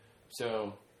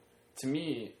 so, to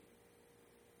me,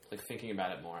 like, thinking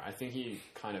about it more, I think he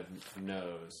kind of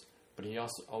knows, but he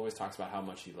also always talks about how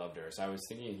much he loved her. So I was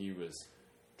thinking he was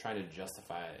trying to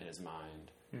justify it in his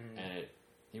mind. Mm-hmm. And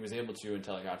he was able to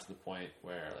until it got to the point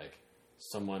where, like,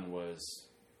 someone was,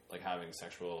 like, having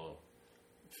sexual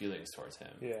feelings towards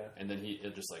him. Yeah. And then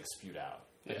it just, like, spewed out.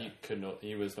 Like, Yeah.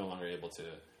 he was no longer able to,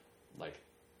 like,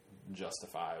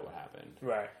 justify what happened.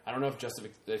 Right. I don't know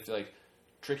if like,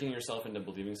 tricking yourself into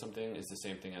believing something is the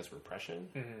same thing as repression,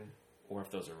 or if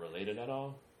those are related at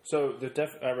all. So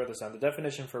I wrote this down. The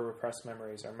definition for repressed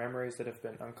memories are memories that have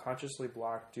been unconsciously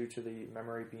blocked due to the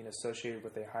memory being associated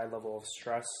with a high level of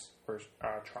stress or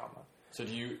trauma. So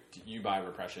do you buy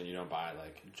repression? You don't buy,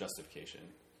 like, justification?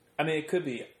 I mean, it could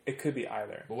be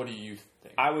either. But what do you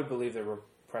think? I would believe the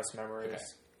repressed memories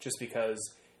just because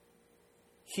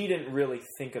he didn't really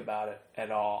think about it at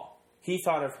all. He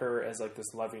thought of her as like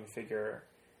this loving figure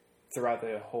throughout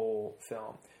the whole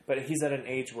film. But he's at an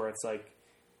age where it's like,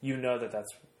 you know that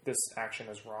this action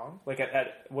is wrong. Like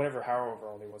at whatever, however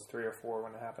old he was, 3 or 4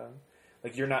 when it happened.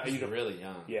 Like you're not, He's really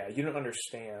young. Yeah, you don't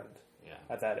understand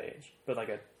at that age. But like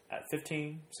at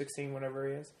 15, 16, whatever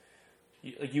he is,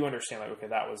 you understand, like, okay,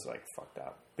 that was like fucked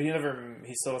up. But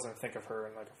he still doesn't think of her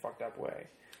in like a fucked up way.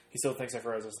 He still thinks of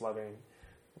her as this loving,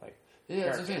 like, yeah,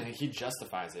 that's what I'm saying. He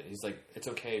justifies it. He's like, it's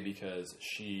okay because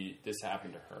this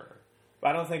happened to her. But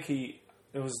I don't think it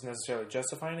was necessarily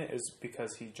justifying it. Is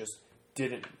because he just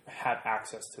didn't have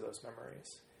access to those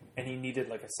memories, and he needed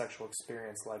like a sexual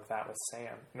experience like that with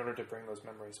Sam in order to bring those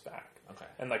memories back. Okay,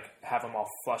 and like have them all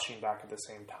flushing back at the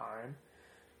same time.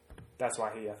 That's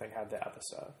why he, I think, had the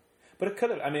episode. But it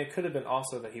could have been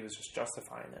also that he was just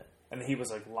justifying it, and he was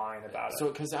like lying about it.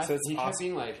 So because he kept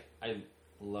being like, I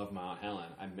love my Aunt Helen.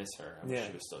 I miss her. I wish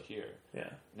she was still here. Yeah.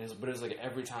 But it was like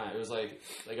every time. It was like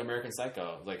American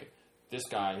Psycho. Like this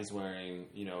guy, he's wearing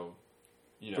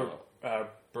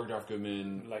Bergdorf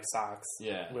Goodman like socks.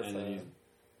 Yeah, with and then he's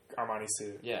Armani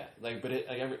suit. Yeah,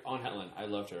 every Aunt Helen. I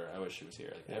loved her. I wish she was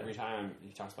here. Like every time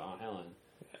he talks about Aunt Helen,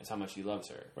 it's how much he loves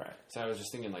her. Right. So I was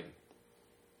just thinking, like,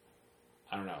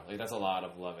 I don't know, like that's a lot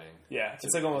of loving. Yeah,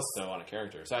 it's like almost so on a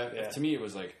character. So to me, it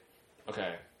was like,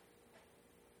 okay,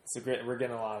 we're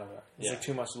getting a lot of it. It's like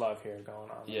too much love here going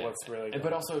on. Yeah, what's really?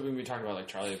 But also when we talk about like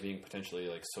Charlie being potentially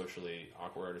like socially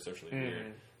awkward or socially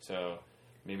weird, so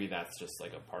maybe that's just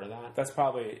like a part of that. That's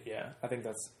probably I think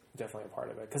that's definitely a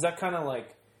part of it because that kind of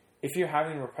like if you're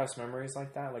having repressed memories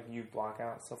like that, like you block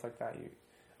out stuff like that,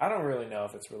 I don't really know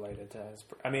if it's related to his.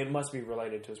 I mean, it must be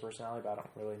related to his personality, but I don't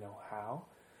really know how.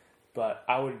 But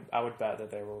I would bet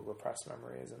that they were repressed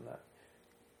memories and that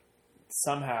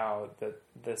somehow that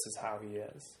this is how he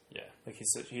is. Yeah. Like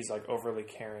he's like overly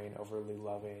caring, overly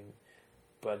loving,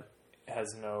 but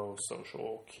has no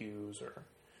social cues or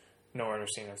no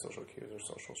understanding of social cues or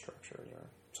social structures or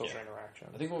social interaction.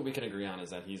 I think what we can agree on is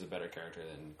that he's a better character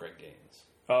than Greg Gaines.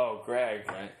 Oh, Greg.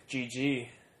 Right? GG.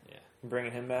 Yeah.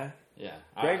 Bringing him back? Yeah.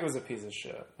 Greg was a piece of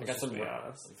shit. I got some to be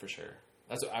honest. For sure.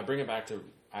 I bring it back to,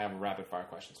 I have rapid fire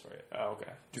questions for you. Oh,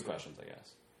 okay. 2 questions, I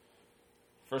guess.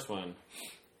 First one.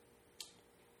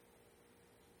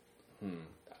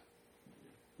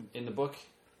 In the book,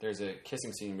 there's a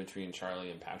kissing scene between Charlie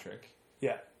and Patrick.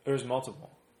 Yeah. There's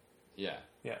multiple. Yeah.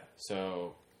 Yeah.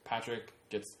 So, Patrick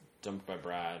gets dumped by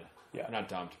Brad. Yeah. Not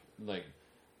dumped. Like,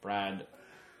 Brad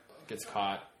gets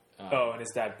caught. And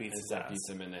his dad beats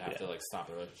him, and they have to, like, stop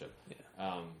the relationship.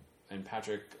 Yeah. And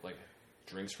Patrick, like,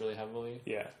 drinks really heavily.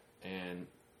 Yeah. And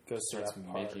starts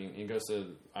making... He goes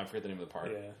to... I forget the name of the park.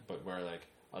 Yeah. But where, like,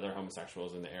 other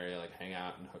homosexuals in the area, like, hang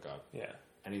out and hook up. Yeah.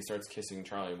 And he starts kissing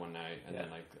Charlie one night, and then,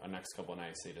 like, the next couple of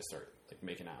nights, they just start, like,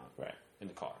 making out. Right. In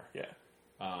the car. Yeah.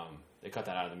 They cut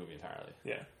that out of the movie entirely.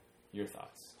 Yeah. Your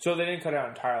thoughts? So they didn't cut it out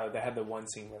entirely. They had the one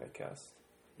scene where they kissed.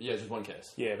 Yeah, just one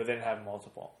kiss. Yeah, but they didn't have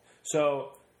multiple.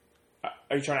 So,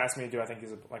 are you trying to ask me, do I think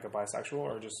he's like a bisexual,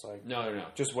 or just like... No.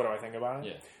 Just what do I think about it?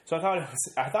 Yeah. So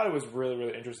I thought it was really,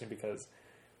 really interesting because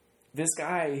this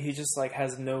guy, he just like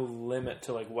has no limit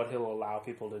to like what he'll allow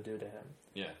people to do to him.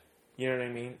 Yeah. You know what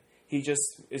I mean? He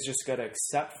just is just going to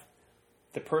accept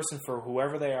the person for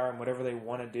whoever they are and whatever they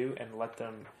want to do and let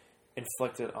them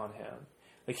inflict it on him.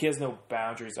 Like, he has no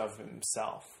boundaries of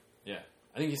himself. Yeah.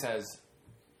 I think he says,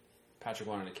 Patrick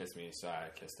wanted to kiss me, so I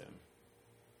kissed him.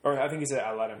 Or I think he said,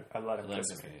 I let him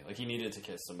kiss me. Like, he needed to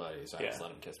kiss somebody, so I just let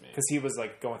him kiss me. Because he was,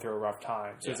 like, going through a rough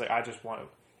time. So he's like, I just want to...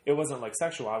 It wasn't, like,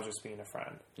 sexual. I was just being a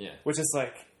friend. Yeah. Which is,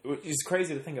 like... It's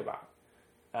crazy to think about.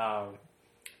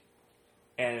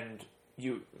 And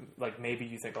you... Like, maybe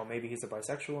you think, oh, maybe he's a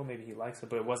bisexual. Maybe he likes it.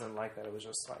 But it wasn't like that. It was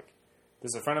just, like...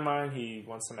 This is a friend of mine. He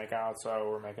wants to make out, so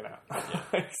we're making out. Yeah.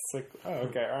 It's like, oh,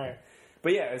 okay, all right.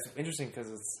 But, yeah, it's interesting because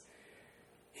it's...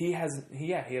 He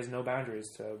has no boundaries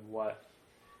to what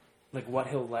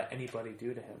he'll let anybody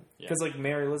do to him. Because, like,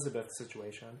 Mary Elizabeth's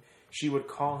situation, she would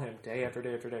call him day after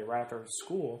day after day right after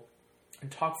school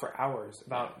and talk for hours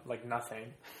about, like,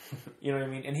 nothing. You know what I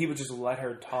mean? And he would just let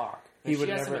her talk. She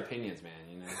has some opinions, man,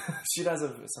 you know? She does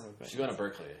have some opinions. She's going to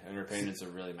Berkeley, and her opinions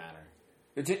really matter.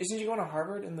 Isn't she going to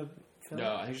Harvard in the film?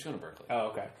 No, I think she's going to Berkeley.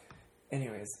 Oh, okay.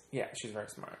 Anyways, yeah, she's very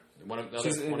smart. One of the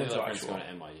other friends is going to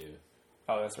NYU.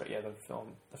 Oh, that's right. Yeah, the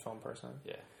film person.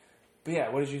 Yeah. But yeah,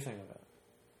 what did you think of it?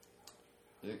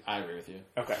 I agree with you.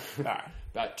 Okay. All right.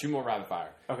 About 2 more rapid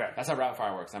fire. Okay. That's how rapid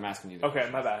fire works. I'm asking you. Okay,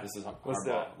 my bad. This is Let's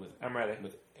do it. I'm ready.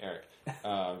 With Eric,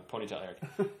 Ponytail Eric.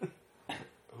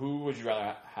 Who would you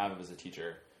rather have as a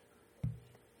teacher?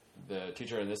 The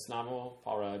teacher in this novel,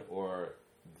 Paul Rudd, or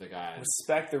the guy?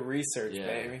 Respect the research,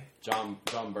 baby. John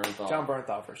Bernthal. John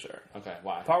Bernthal for sure. Okay,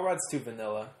 why? Paul Rudd's too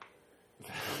vanilla.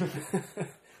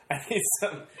 I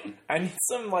need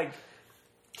some like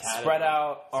spread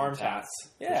out arm tats.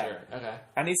 Yeah. Sure. Okay.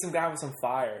 I need some guy with some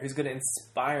fire who's going to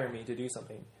inspire me to do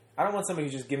something. I don't want somebody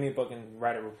who just give me a book and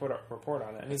write a report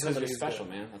on it. I need somebody who's special,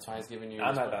 man. That's why he's giving you.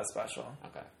 I'm not that special.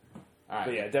 Okay. All right.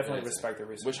 But yeah, definitely respect the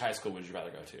research. Which high school would you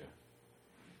rather go to?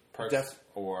 Perks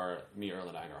or Me Earl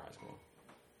and Iger High School?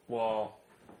 Well,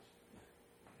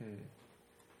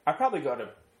 I'd probably go to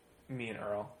Me and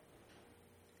Earl.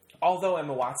 Although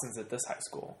Emma Watson's at this high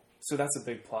school, so that's a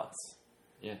big plus.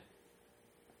 Yeah.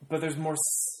 But there's more...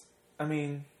 I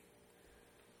mean...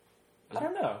 I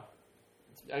don't know.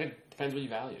 It depends what you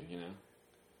value, you know?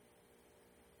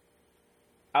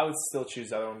 I would still choose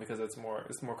the other one because it's more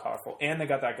colorful. And they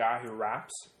got that guy who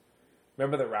raps.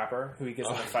 Remember the rapper who he gets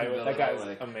in a fight with? That guy's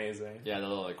amazing. Yeah, the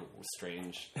little, like,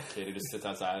 strange kid who just sits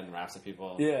outside and raps at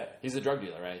people. Yeah. He's a drug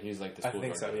dealer, right? He's, like, the school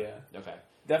drug dealer. I think so, yeah. Okay.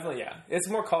 Definitely, yeah. It's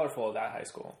more colorful at that high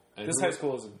school. And this high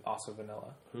school is also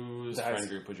vanilla. Whose friend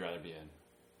group would you rather be in?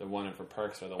 The one for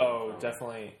Perks or the one from... Oh,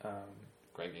 definitely...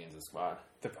 Greg Gaines' squad.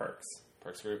 The Perks.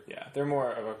 Perks group? Yeah. They're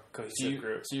more of a cohesive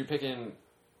group. So you're picking...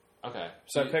 Okay.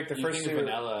 So I picked the first two...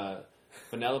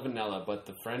 Vanilla, but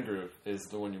the friend group is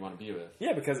the one you want to be with.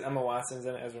 Yeah, because Emma Watson's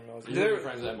and Ezra Miller's. You're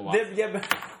friends with Emma Watson.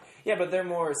 But they're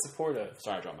more supportive.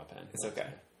 Sorry, I dropped my pen. It's okay.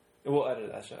 We'll edit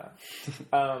that shit out.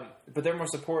 But they're more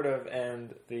supportive,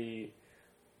 and excuse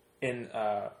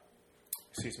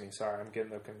me, sorry, I'm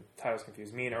getting the titles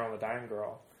confused. Me and Earl and the Dying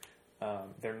Girl,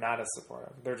 they're not as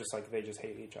supportive. They're just like, they just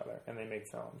hate each other, and they make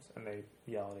films, and they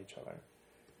yell at each other.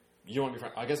 You don't want to be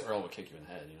friends. I guess Earl would kick you in the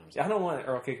head, you know what I'm saying? I don't want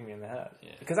Earl kicking me in the head.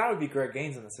 Yeah. Because I would be Greg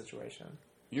Gaines in the situation.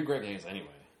 You're Greg Gaines anyway.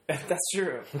 That's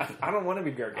true. I don't want to be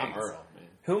Greg Gaines. I'm Earl, man.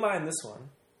 Who am I in this one?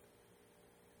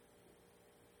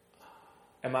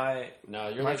 Am I... No,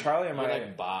 you're like Charlie or am I...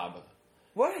 like Bob.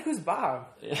 What? Who's Bob?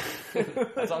 Yeah.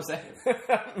 That's what I'm saying.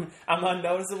 I'm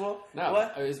unnoticeable? No.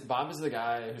 What? Bob is the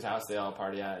guy whose house they all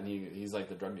party at, and he's like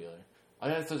the drug dealer. I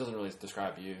mean, that still doesn't really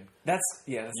describe you. That's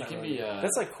not can really... be...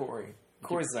 that's like Corey.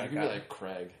 Corey's that guy. You can be like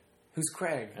Craig. Who's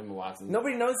Craig? Emma Watson.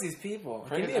 Nobody knows these people.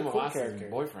 Craig is Emma cool Watson's character.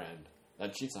 boyfriend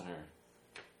that cheats on her.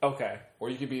 Okay. Or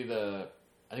you could be the...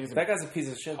 I think it's that guy's a piece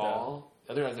of shit, Paul.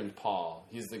 The other guy's name is Paul.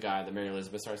 He's the guy that Mary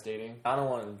Elizabeth starts dating. I don't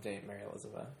want to date Mary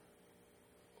Elizabeth.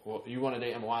 Well, you want to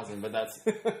date Emma Watson, but that's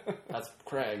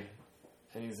Craig,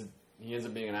 and he ends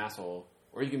up being an asshole.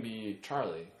 Or you can be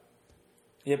Charlie.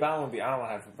 Yeah, but I don't want to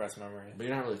have repressed memory. But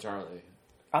you're not really Charlie.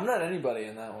 I'm not anybody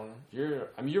in that one. You're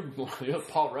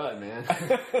Paul Rudd, man.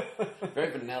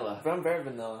 Very vanilla. But I'm very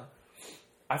vanilla.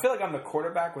 I feel like I'm the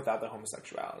quarterback without the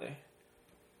homosexuality.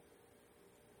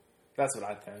 That's what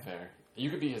I think. Fair. You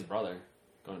could be his brother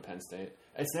going to Penn State.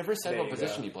 It's never said what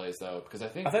position he plays, though, because I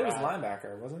think he was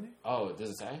linebacker, wasn't he? Oh, does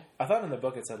it say? I thought in the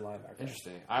book it said linebacker.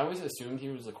 Interesting. I always assumed he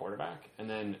was the quarterback, and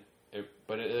then it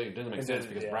doesn't make sense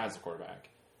because Brad's the quarterback.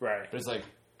 Right. But it's like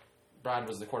Brad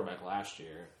was the quarterback last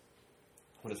year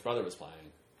when his brother was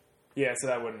playing. Yeah, so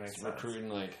that wouldn't make sense. Recruiting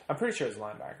like I'm pretty sure it's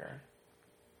linebacker.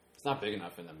 It's not big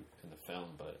enough in the film,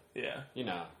 but yeah, you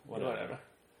know, whatever.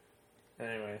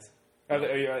 Anyways. Are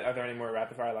there any more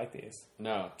rapid fire like these?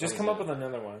 No. Just come up with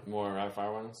another one. More rapid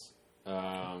fire ones?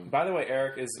 By the way,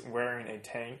 Eric is wearing a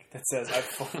tank that says,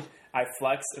 I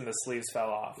flexed and the sleeves fell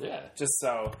off. Yeah. Just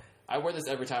so... I wear this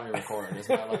every time we record. It's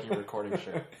my lucky recording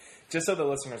shirt. Just so the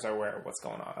listeners are aware of what's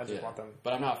going on. I just want them...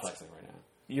 But I'm not flexing right now.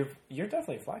 You're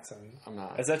definitely flexing. I'm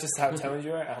not. Is that just how toned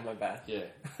you are? Oh, my bad. Yeah.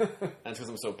 That's because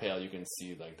I'm so pale. You can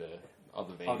see like all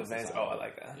the veins. All the veins. Oh, I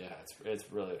like that. Yeah,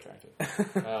 it's really attractive.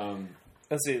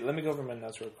 Let's see. Let me go over my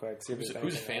notes real quick. See if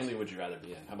Whose family would you rather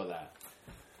be in? How about that?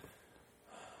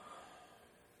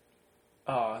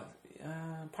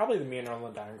 Probably the Me and Earl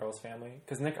and Dying Girls family,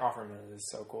 because Nick Offerman is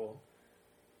so cool.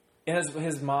 And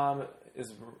his mom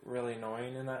is really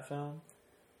annoying in that film,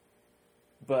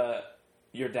 but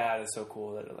your dad is so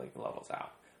cool that it like levels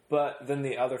out. But then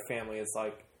the other family is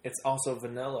like, it's also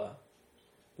vanilla.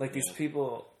 Like these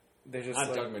people, they're just not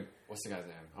like, Doug what's the guy's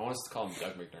name? I want to call him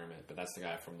Doug McDermott, but that's the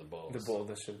guy from the Bulls. The Bull,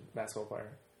 the basketball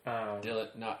player. Is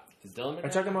Dylan McDermott? I'm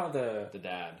talking about the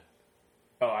dad.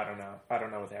 Oh, I don't know. I don't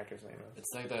know what the actor's name is.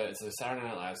 It's like it's a Saturday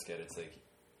Night Live skit. It's like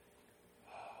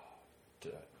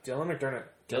Dylan McDermott.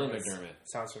 Dylan McDermott.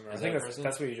 Sounds familiar. Is I think that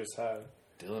that's what you just said.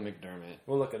 Dylan McDermott.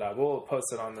 We'll look it up. We'll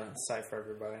post it on the site for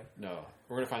everybody. No,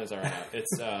 we're gonna find this out right now.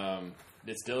 It's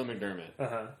Dylan McDermott. Uh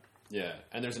huh. Yeah,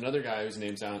 and there's another guy whose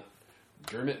name's out,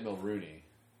 Dermot Mulrooney.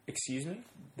 Excuse me?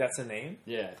 That's a name?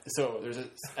 Yeah. So there's a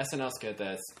SNL skit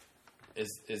that's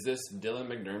is this Dylan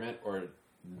McDermott or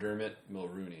Dermot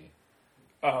Mulrooney?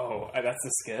 Oh, that's a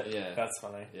skit? Yeah. That's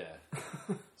funny. Yeah.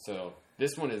 So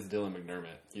this one is Dylan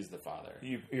McDermott. He's the father.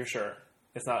 You're sure?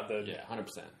 It's not the... Yeah,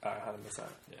 100%. 100%.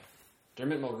 Yeah.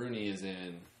 Dermot Mulrooney is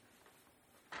in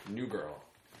New Girl.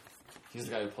 He's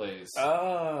the guy who plays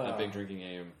a big drinking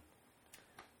game.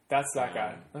 That's that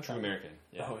guy. True American.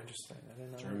 Yeah. Oh, interesting. I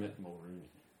didn't know Dermot Mulrooney.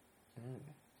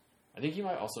 I think he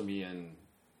might also be in...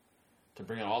 To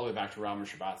bring it all the way back to Robin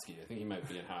Scherbatsky, I think he might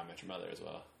be in How I Met Your Mother as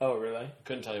well. Oh, really?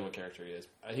 Couldn't tell you what character he is.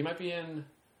 He might be in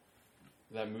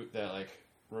that like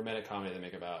romantic comedy they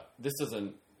make about. This is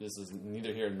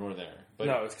neither here nor there. But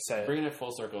no, it's say bringing it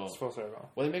full circle. It's full circle.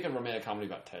 Well, they make a romantic comedy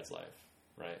about Ted's life,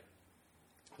 right?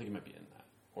 I think he might be in that,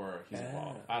 or he's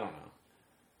involved. I don't know.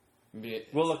 Maybe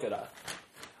we'll look it up.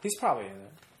 He's probably in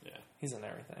it. Yeah, he's in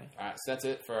everything. All right, so that's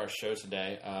it for our show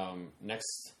today.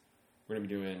 Next, we're gonna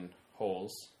be doing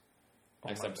Holes.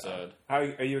 Next episode. Are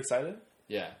you excited?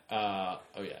 Yeah. Oh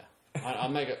yeah. I'll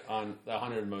make it on the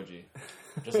 100 emoji.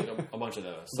 Just like a bunch of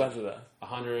those. A bunch of those.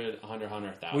 100,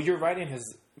 100,000. Well, you're writing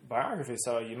his biography,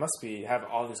 so you must have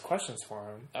all these questions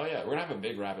for him. Oh yeah, we're gonna have a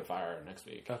big rapid fire next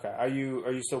week. Okay. Are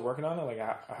you still working on it? Like,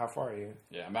 how far are you?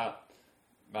 Yeah, about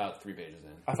 3 pages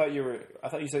in. I thought you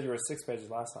said you were 6 pages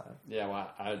last time. Yeah,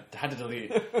 well, I had to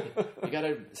delete.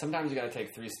 Sometimes you gotta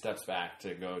take 3 steps back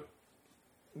to go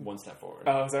 1 step forward.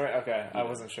 Oh, is that right? Okay, yeah. I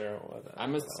wasn't sure what that. I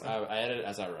edit it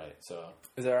as I write, so.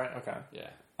 Is that right? Okay. Yeah.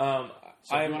 So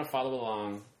if you want to follow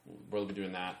along, we'll be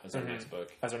doing that as our next book.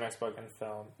 As our next book and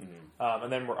film. Mm-hmm.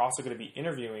 And then we're also going to be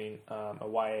interviewing a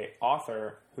YA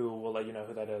author who will let you know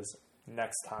who that is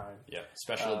next time. Yeah,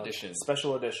 special edition.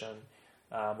 Special edition.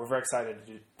 We're very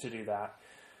excited to do that.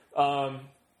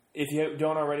 If you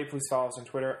don't already, please follow us on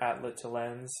Twitter at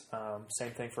lit2lens.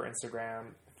 Same thing for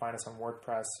Instagram. Find us on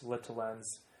WordPress,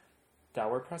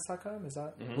 lit2lens.wordpress.com. Is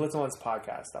that? Mm-hmm.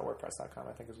 lit2lenspodcast.wordpress.com,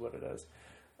 I think is what it is.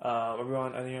 Are we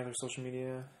on any other social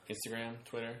media? Instagram,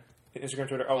 Twitter.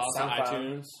 Twitter. Oh, SoundCloud.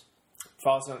 iTunes.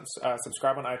 Follow us on,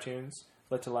 subscribe on iTunes.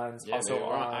 Lit2lens. Yeah, also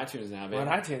we're on iTunes now. We're on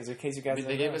iTunes in case you guys.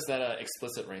 They gave us that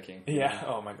explicit ranking. Yeah. You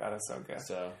know? Oh my god, that's so good.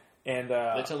 So and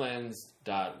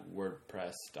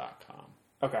lit2lens.wordpress.com.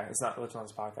 Okay, it's not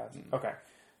Lit2lens podcast. Okay,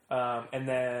 and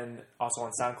then also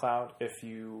on SoundCloud if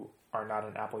you are not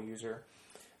an Apple user.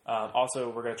 Also,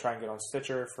 we're going to try and get on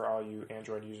Stitcher for all you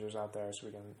Android users out there, so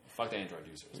we can... Fuck the Android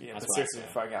users. Yeah, that's but seriously,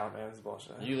 fuck out, man. It's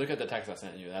bullshit. You look at the text I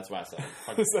sent you. That's why I said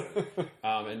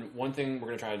and one thing we're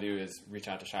going to try to do is reach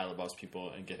out to Shia LaBeouf's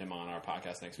people and get him on our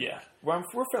podcast next week. Yeah. Well,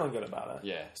 we're feeling good about it.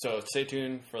 Yeah. So stay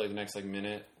tuned for like the next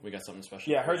minute. We got something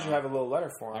special. Yeah, I heard you have a little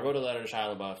letter for him. I wrote a letter to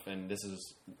Shia LaBeouf, and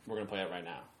we're going to play it right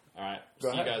now. All right?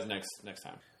 See you guys next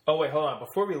time. Oh, wait, hold on.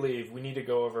 Before we leave, we need to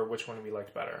go over which one we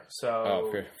liked better.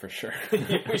 So, for sure.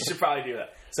 We should probably do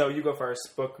that. So, you go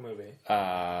first. Book, movie.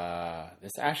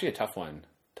 It's actually a tough one.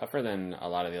 Tougher than a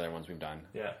lot of the other ones we've done.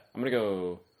 Yeah.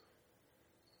 I'll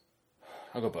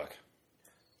go book.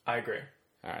 I agree.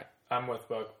 All right. I'm with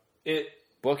book.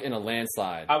 Book in a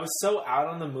landslide. I was so out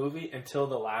on the movie until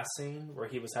the last scene where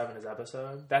he was having his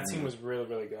episode. That scene was really,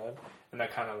 really good. And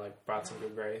that kind of like brought some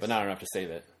good grace. But not enough to save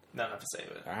it. Not enough to save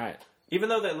it. All right. Even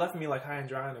though they left me like high and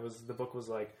dry, and the book was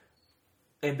like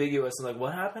ambiguous and like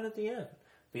what happened at the end.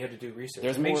 But you had to do research.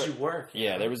 It makes you work.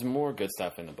 Yeah, there was more good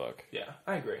stuff in the book. Yeah,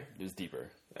 I agree. It was deeper.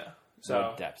 Yeah,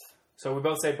 more depth. So we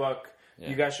both say book. Yeah.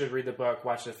 You guys should read the book,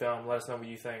 watch the film. Let us know what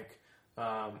you think.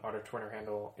 On our Twitter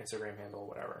handle, Instagram handle,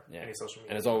 whatever. Yeah. Any social media.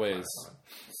 And as always,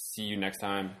 see you next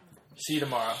time. See you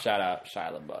tomorrow. Shout out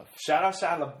Shia LaBeouf. Shout out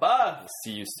Shia LaBeouf.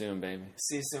 See you soon, baby.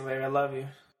 See you soon, baby. I love you.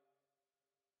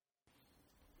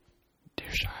 Dear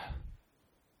Shia,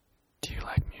 do you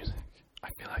like music? I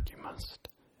feel like you must.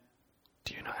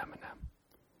 Do you know Eminem?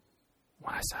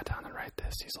 When I sat down to write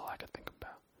this, he's all I could think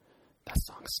about. That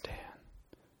song Stan.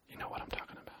 You know what I'm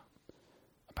talking about.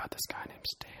 About this guy named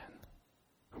Stan,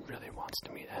 who really wants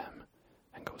to meet M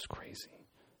and goes crazy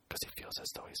because he feels as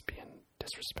though he's being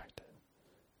disrespected.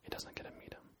 He doesn't get to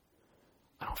meet him.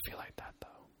 I don't feel like that,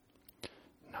 though.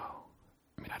 No.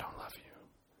 I mean, I don't love you.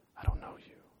 I don't know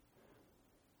you.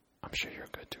 I'm sure you're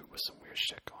a good dude with some weird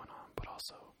shit going on, but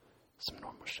also some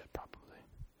normal shit, probably.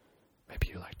 Maybe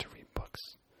you like to read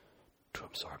books to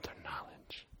absorb their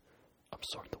knowledge,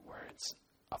 absorb the words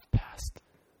of past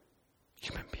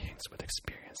human beings with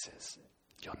experiences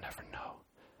you'll never know.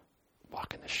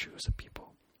 Walk in the shoes of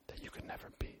people that you could never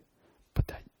be, but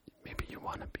that maybe you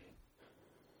want to be.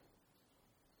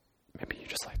 Maybe you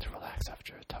just like to relax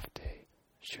after a tough day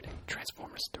shooting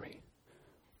Transformers 3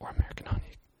 or American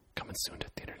Honey coming soon to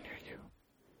theater near you.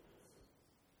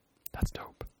 That's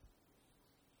dope.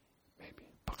 Maybe.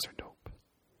 Books are dope.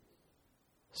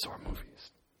 So are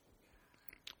movies.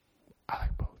 I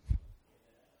like both.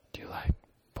 Do you like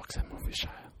books and movies, Shia?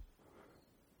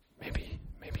 Maybe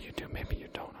you do, maybe you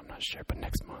don't. I'm not sure. But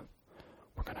next month,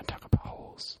 we're going to talk about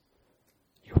Holes.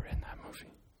 You were in that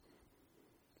movie.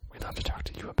 We'd love to talk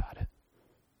to you about it.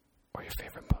 Or your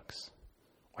favorite books.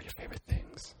 Or your favorite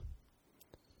things.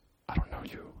 I don't know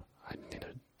you. I need to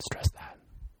stress that.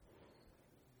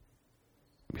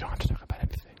 We don't have to talk about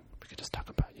everything. We could just talk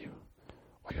about you.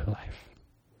 Or your life.